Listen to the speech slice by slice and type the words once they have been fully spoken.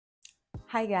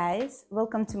Hi guys,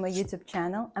 welcome to my YouTube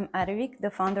channel. I'm Arevik,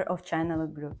 the founder of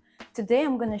AiCaiGou. Today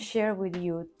I'm going to share with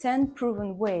you 10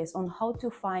 proven ways on how to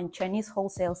find Chinese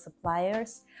wholesale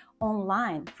suppliers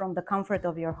online from the comfort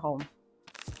of your home.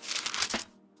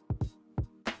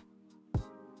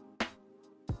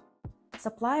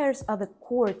 Suppliers are the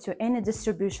core to any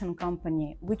distribution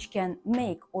company, which can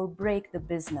make or break the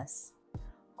business.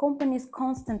 Companies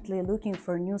constantly looking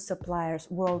for new suppliers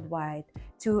worldwide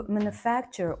to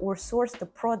manufacture or source the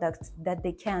products that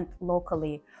they can't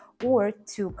locally, or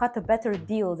to cut a better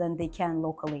deal than they can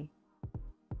locally.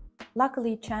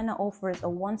 Luckily, China offers a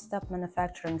one-stop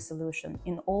manufacturing solution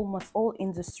in almost all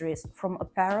industries, from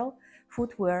apparel,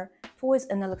 footwear, toys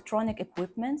and electronic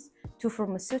equipment to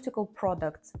pharmaceutical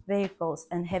products, vehicles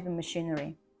and heavy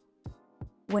machinery.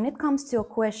 When it comes to a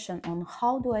question on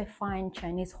how do I find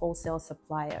Chinese wholesale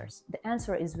suppliers, the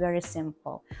answer is very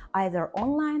simple, either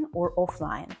online or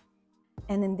offline.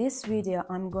 And in this video,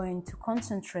 I'm going to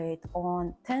concentrate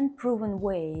on 10 proven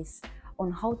ways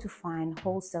on how to find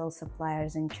wholesale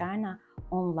suppliers in China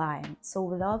online. So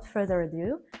without further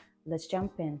ado, let's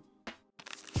jump in.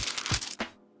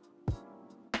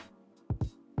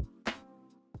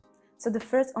 So the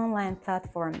first online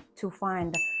platform to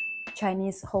find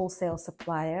Chinese wholesale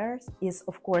suppliers is,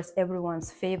 of course,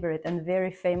 everyone's favorite and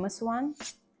very famous one,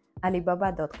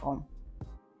 Alibaba.com.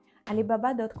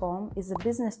 Alibaba.com is a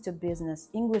business-to-business,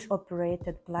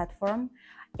 English-operated platform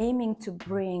aiming to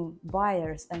bring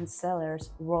buyers and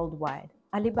sellers worldwide.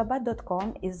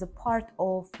 Alibaba.com is a part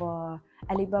of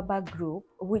Alibaba Group,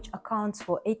 which accounts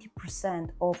for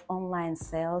 80% of online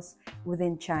sales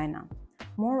within China.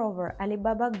 Moreover,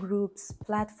 Alibaba Group's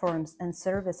platforms and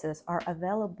services are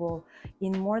available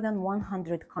in more than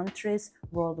 100 countries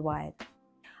worldwide.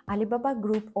 Alibaba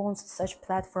Group owns such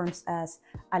platforms as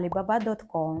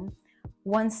Alibaba.com,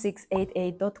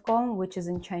 1688.com, which is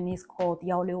in Chinese called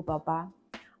Baba.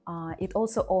 It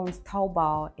also owns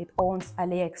Taobao, it owns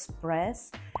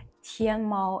AliExpress,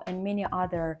 Tianmao, and many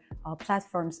other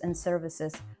platforms and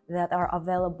services that are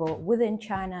available within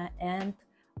China and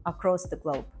across the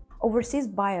globe. Overseas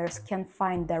buyers can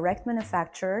find direct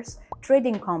manufacturers,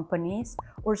 trading companies,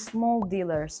 or small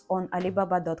dealers on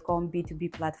Alibaba.com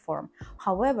B2B platform.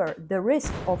 However, the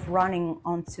risk of running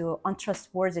onto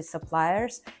untrustworthy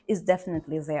suppliers is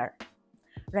definitely there.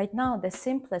 Right now, the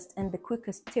simplest and the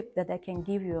quickest tip that I can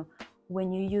give you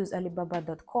when you use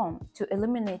Alibaba.com to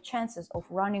eliminate chances of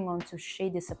running onto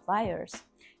shady suppliers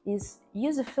is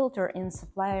use a filter in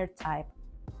supplier type.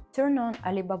 Turn on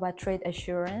Alibaba Trade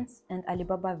Assurance and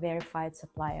Alibaba Verified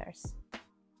Suppliers.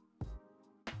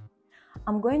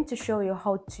 I'm going to show you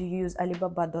how to use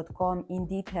Alibaba.com in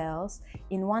details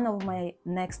in one of my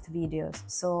next videos,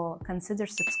 so consider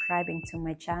subscribing to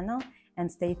my channel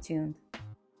and stay tuned.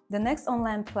 The next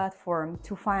online platform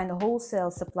to find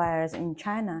wholesale suppliers in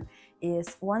China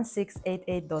is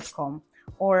 1688.com,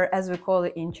 or as we call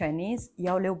it in Chinese,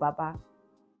 Baba.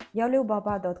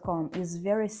 Alibaba.com is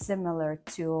very similar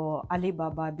to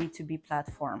Alibaba B2B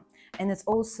platform, and it's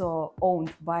also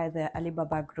owned by the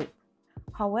Alibaba Group.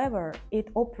 However, it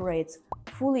operates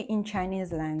fully in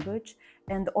Chinese language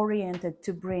and oriented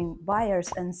to bring buyers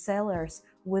and sellers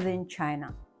within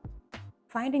China.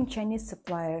 Finding Chinese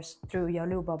suppliers through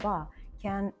Alibaba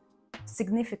can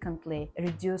significantly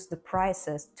reduce the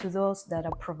prices to those that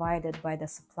are provided by the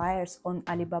suppliers on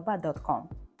Alibaba.com.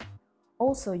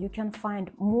 Also, you can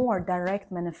find more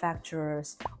direct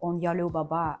manufacturers on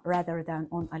Alibaba rather than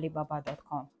on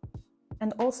Alibaba.com.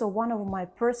 And also, one of my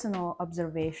personal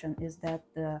observations is that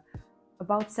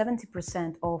about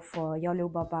 70% of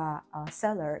Alibaba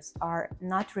sellers are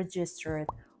not registered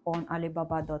on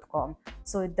Alibaba.com,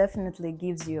 so it definitely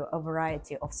gives you a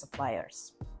variety of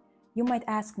suppliers. You might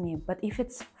ask me, but if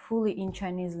it's fully in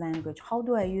Chinese language, how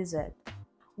do I use it?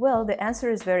 Well, the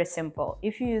answer is very simple.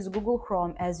 If you use Google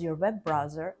Chrome as your web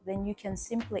browser, then you can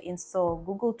simply install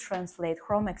Google Translate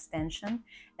Chrome extension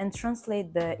and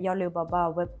translate the Alibaba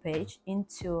web page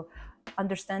into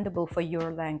understandable for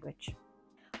your language.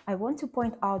 I want to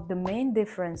point out the main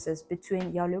differences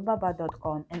between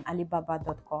Alibaba.com and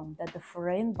Alibaba.com that the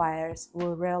foreign buyers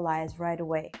will realize right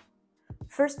away.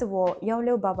 First of all,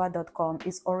 Alibaba.com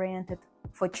is oriented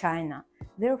for China.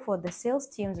 Therefore, the sales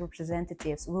team's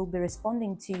representatives will be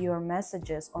responding to your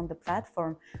messages on the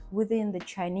platform within the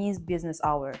Chinese business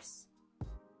hours.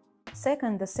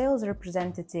 Second, the sales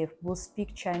representative will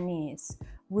speak Chinese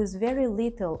with very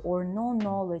little or no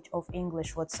knowledge of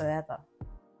English whatsoever.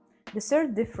 The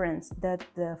third difference that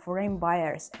the foreign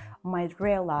buyers might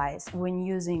realize when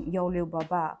using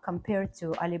Alibaba compared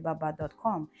to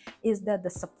Alibaba.com is that the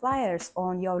suppliers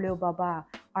on Alibaba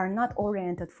are not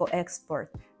oriented for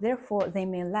export. Therefore, they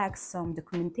may lack some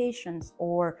documentations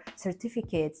or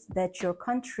certificates that your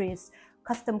country's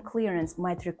custom clearance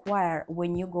might require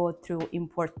when you go through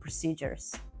import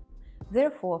procedures.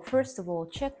 Therefore, first of all,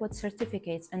 check what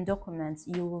certificates and documents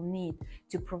you will need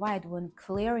to provide when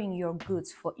clearing your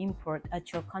goods for import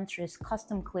at your country's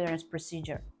custom clearance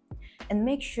procedure. And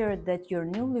make sure that your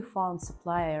newly found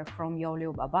supplier from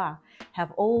Alibaba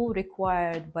have all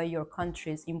required by your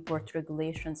country's import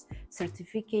regulations,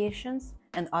 certifications,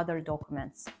 and other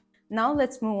documents. Now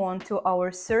let's move on to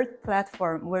our third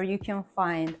platform where you can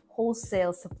find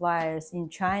wholesale suppliers in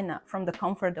China from the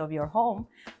comfort of your home,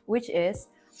 which is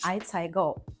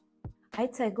AiCaiGou.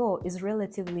 AiCaiGou is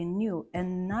relatively new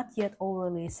and not yet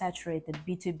overly saturated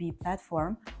B2B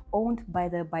platform owned by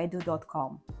the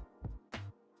Baidu.com.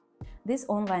 This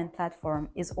online platform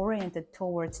is oriented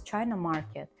towards China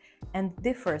market and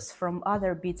differs from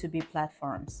other B2B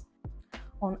platforms.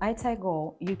 On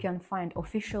AiCaiGou, you can find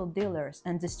official dealers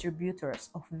and distributors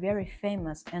of very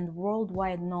famous and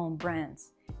worldwide known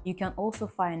brands. You can also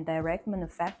find direct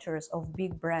manufacturers of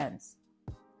big brands.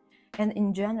 And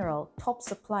in general, top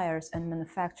suppliers and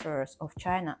manufacturers of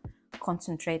China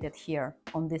concentrated here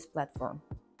on this platform.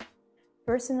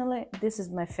 Personally, this is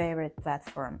my favorite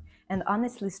platform, and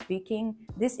honestly speaking,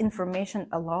 this information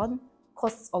alone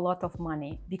costs a lot of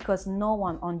money because no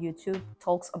one on YouTube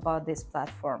talks about this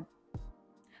platform.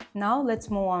 Now let's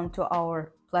move on to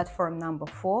our platform number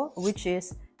 4, which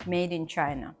is Made in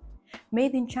China.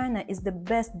 Made in China is the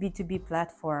best B2B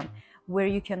platform where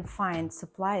you can find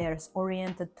suppliers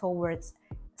oriented towards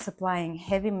supplying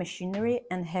heavy machinery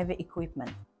and heavy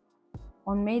equipment.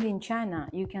 On Made in China,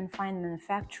 you can find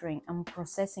manufacturing and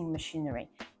processing machinery,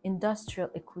 industrial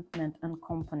equipment and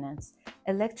components,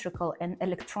 electrical and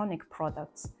electronic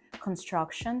products,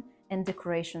 construction and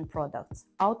decoration products,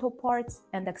 auto parts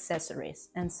and accessories,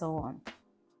 and so on.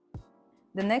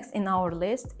 The next in our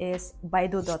list is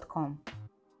Baidu.com.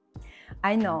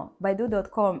 I know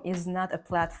Baidu.com is not a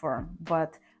platform,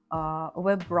 but a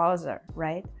web browser,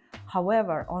 right?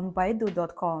 However, on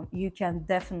Baidu.com, you can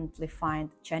definitely find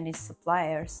Chinese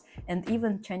suppliers and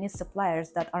even Chinese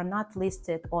suppliers that are not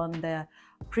listed on the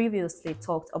previously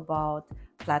talked about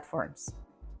platforms.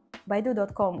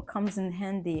 Baidu.com comes in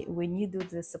handy when you do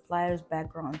the supplier's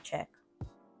background check.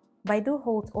 Baidu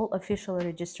holds all officially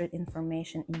registered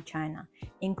information in China,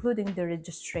 including the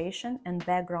registration and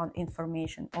background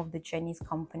information of the Chinese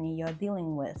company you're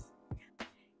dealing with.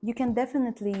 You can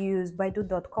definitely use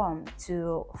Baidu.com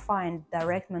to find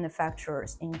direct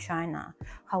manufacturers in China.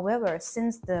 However,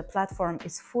 since the platform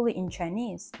is fully in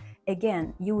Chinese,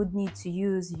 again, you would need to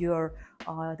use your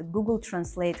the Google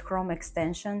Translate Chrome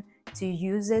extension to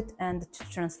use it and to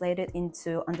translate it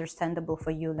into understandable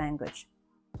for you language.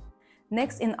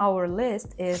 Next in our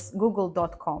list is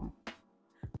Google.com.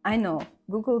 I know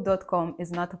Google.com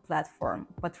is not a platform,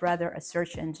 but rather a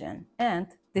search engine. And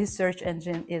this search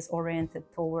engine is oriented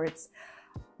towards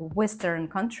Western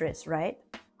countries, right?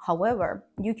 However,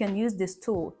 you can use this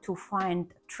tool to find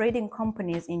trading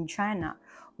companies in China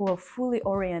who are fully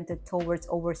oriented towards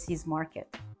overseas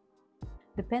market.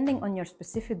 Depending on your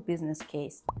specific business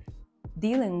case,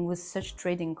 dealing with such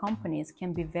trading companies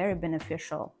can be very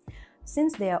beneficial.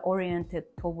 Since they are oriented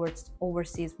towards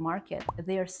overseas market,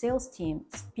 their sales team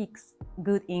speaks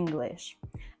good English,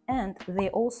 and they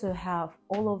also have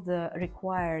all of the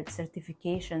required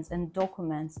certifications and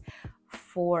documents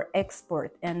for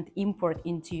export and import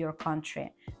into your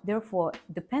country. Therefore,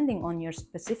 depending on your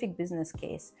specific business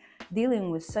case, dealing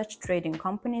with such trading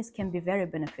companies can be very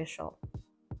beneficial.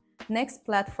 Next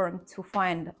platform to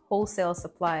find wholesale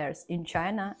suppliers in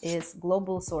China is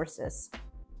Globalsources.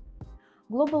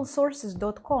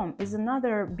 Globalsources.com is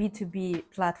another B2B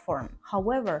platform.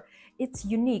 However, it's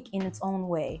unique in its own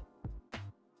way.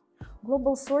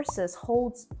 Globalsources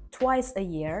holds twice a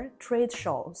year trade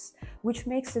shows, which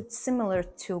makes it similar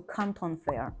to Canton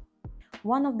Fair.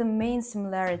 One of the main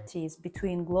similarities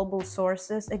between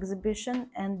Globalsources exhibition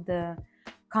and the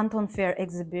Canton Fair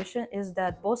exhibition is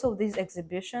that both of these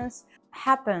exhibitions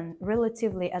happen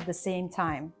relatively at the same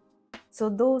time. So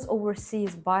those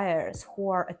overseas buyers who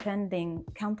are attending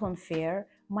Canton Fair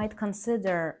might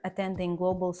consider attending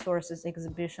Globalsources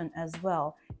exhibition as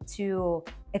well to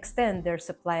extend their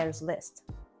suppliers list.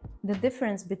 The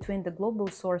difference between the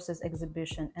Globalsources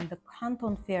exhibition and the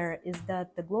Canton Fair is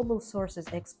that the Globalsources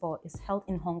Expo is held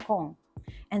in Hong Kong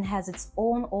and has its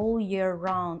own all year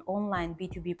round online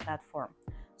B2B platform.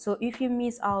 So if you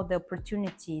miss out the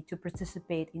opportunity to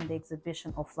participate in the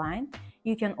exhibition offline,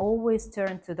 you can always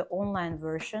turn to the online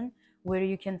version where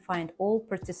you can find all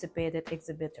participated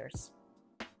exhibitors.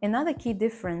 Another key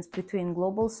difference between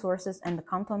Globalsources and the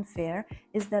Canton Fair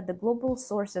is that the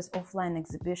Globalsources offline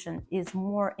exhibition is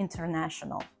more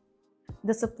international.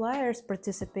 The suppliers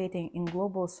participating in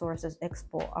Globalsources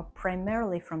Expo are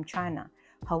primarily from China.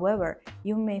 However,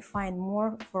 you may find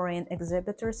more foreign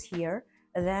exhibitors here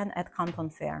than at Canton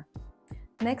Fair.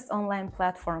 Next online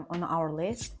platform on our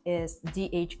list is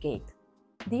DHgate.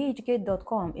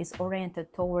 DHgate.com is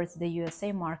oriented towards the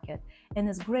USA market and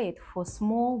is great for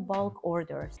small bulk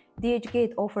orders.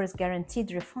 DHgate offers guaranteed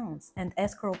refunds and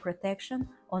escrow protection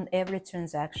on every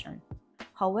transaction.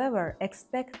 However,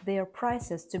 expect their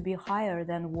prices to be higher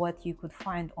than what you could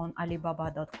find on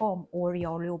Alibaba.com or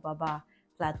Alibaba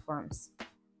platforms.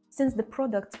 Since the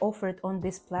products offered on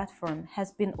this platform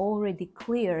has been already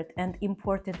cleared and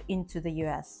imported into the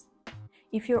US.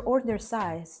 If your order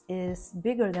size is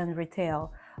bigger than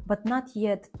retail, but not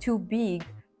yet too big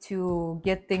to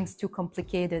get things too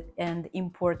complicated and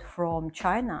import from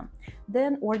China,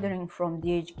 then ordering from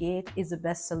DHgate is the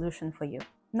best solution for you.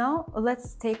 Now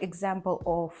let's take example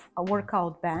of a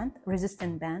workout band,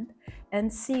 resistant band,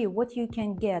 and see what you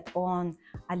can get on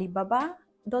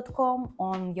Alibaba.com,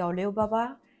 on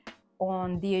Alibaba,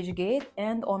 on DHgate,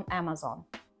 and on Amazon.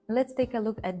 Let's take a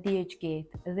look at DHgate.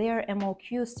 Their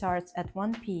MOQ starts at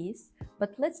 1 piece,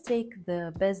 but let's take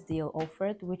the best deal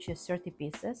offered, which is 30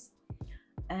 pieces.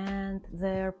 And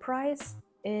their price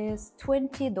is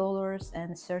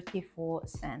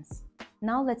 $20.34.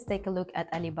 Now let's take a look at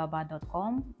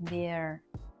Alibaba.com. Their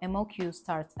MOQ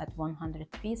starts at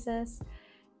 100 pieces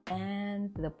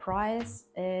and the price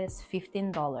is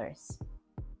 $15.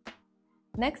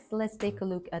 Next, let's take a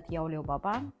look at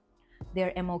Alibaba.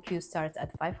 Their MOQ starts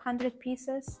at 500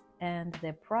 pieces and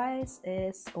the price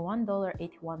is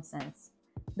 $1.81.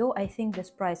 Though I think this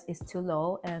price is too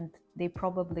low and they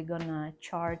probably gonna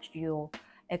charge you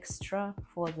extra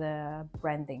for the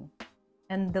branding.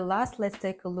 And the last, let's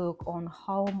take a look on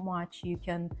how much you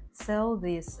can sell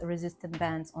these resistant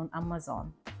bands on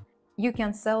Amazon. You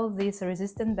can sell these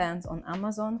resistant bands on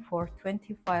Amazon for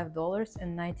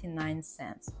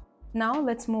 $25.99. Now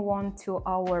let's move on to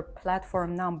our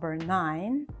platform number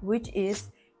 9, which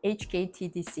is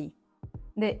HKTDC.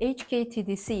 The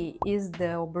HKTDC is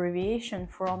the abbreviation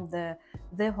from the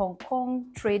Hong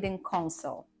Kong Trading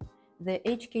Council. The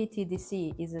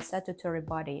HKTDC is a statutory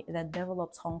body that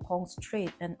develops Hong Kong's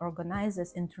trade and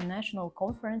organizes international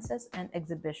conferences and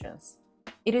exhibitions.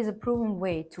 It is a proven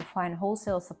way to find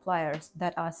wholesale suppliers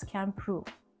that are scam-proof.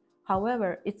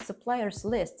 However, its suppliers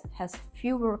list has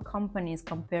fewer companies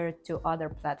compared to other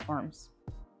platforms.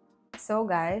 So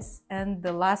guys, and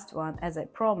the last one, as I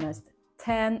promised,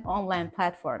 10 online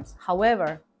platforms.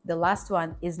 However, the last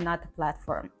one is not a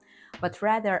platform, but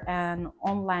rather an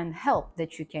online help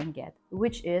that you can get,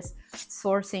 which is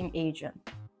sourcing agent.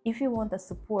 If you want a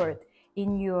support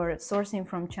in your sourcing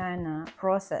from China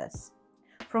process,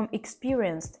 from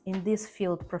experienced in this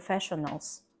field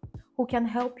professionals who can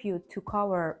help you to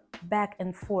cover back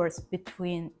and forth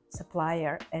between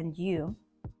supplier and you,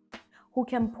 who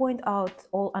can point out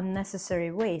all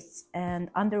unnecessary wastes and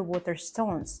underwater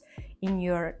stones in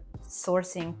your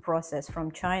sourcing process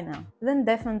from China, then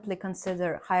definitely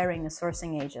consider hiring a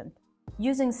sourcing agent.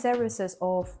 Using services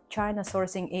of China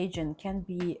sourcing agent can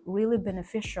be really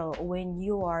beneficial when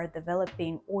you are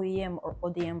developing OEM or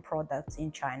ODM products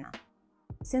in China.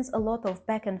 Since a lot of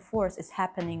back and forth is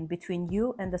happening between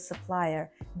you and the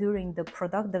supplier during the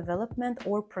product development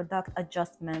or product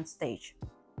adjustment stage,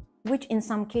 which in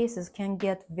some cases can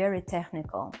get very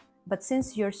technical. But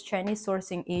since your Chinese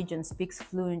sourcing agent speaks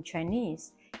fluent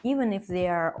Chinese, even if they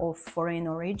are of foreign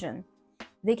origin,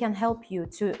 they can help you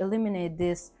to eliminate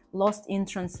these lost in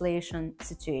translation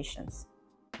situations.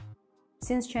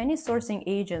 Since Chinese sourcing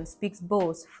agent speaks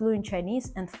both fluent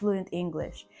Chinese and fluent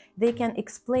English, they can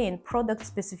explain product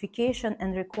specification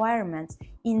and requirements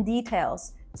in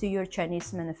details to your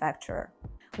Chinese manufacturer.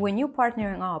 When you're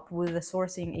partnering up with a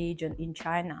sourcing agent in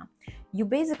China, you're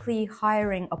basically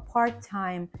hiring a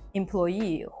part-time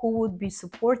employee who would be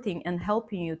supporting and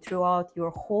helping you throughout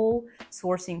your whole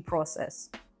sourcing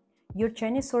process. Your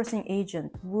Chinese sourcing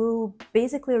agent will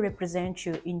basically represent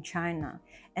you in China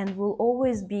and will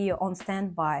always be on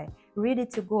standby, ready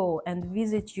to go and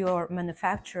visit your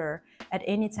manufacturer at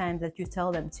any time that you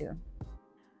tell them to.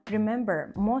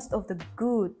 Remember, most of the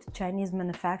good Chinese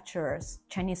manufacturers,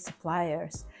 Chinese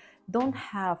suppliers, don't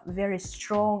have very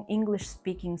strong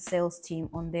English-speaking sales team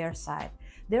on their side.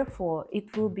 Therefore,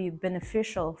 it will be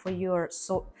beneficial for your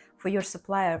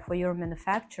supplier, for your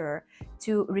manufacturer,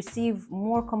 to receive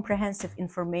more comprehensive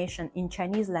information in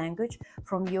Chinese language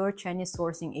from your Chinese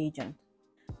sourcing agent.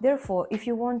 Therefore, if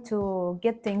you want to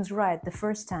get things right the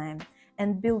first time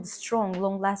and build strong,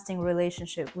 long-lasting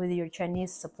relationship with your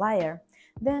Chinese supplier,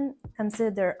 then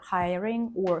consider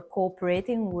hiring or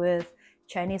cooperating with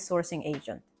Chinese sourcing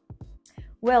agent.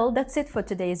 Well, that's it for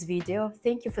today's video.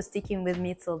 Thank you for sticking with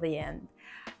me till the end.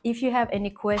 If you have any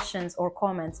questions or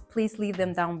comments, please leave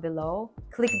them down below.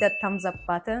 Click that thumbs up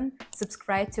button,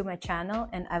 subscribe to my channel,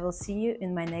 and I will see you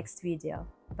in my next video.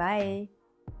 Bye!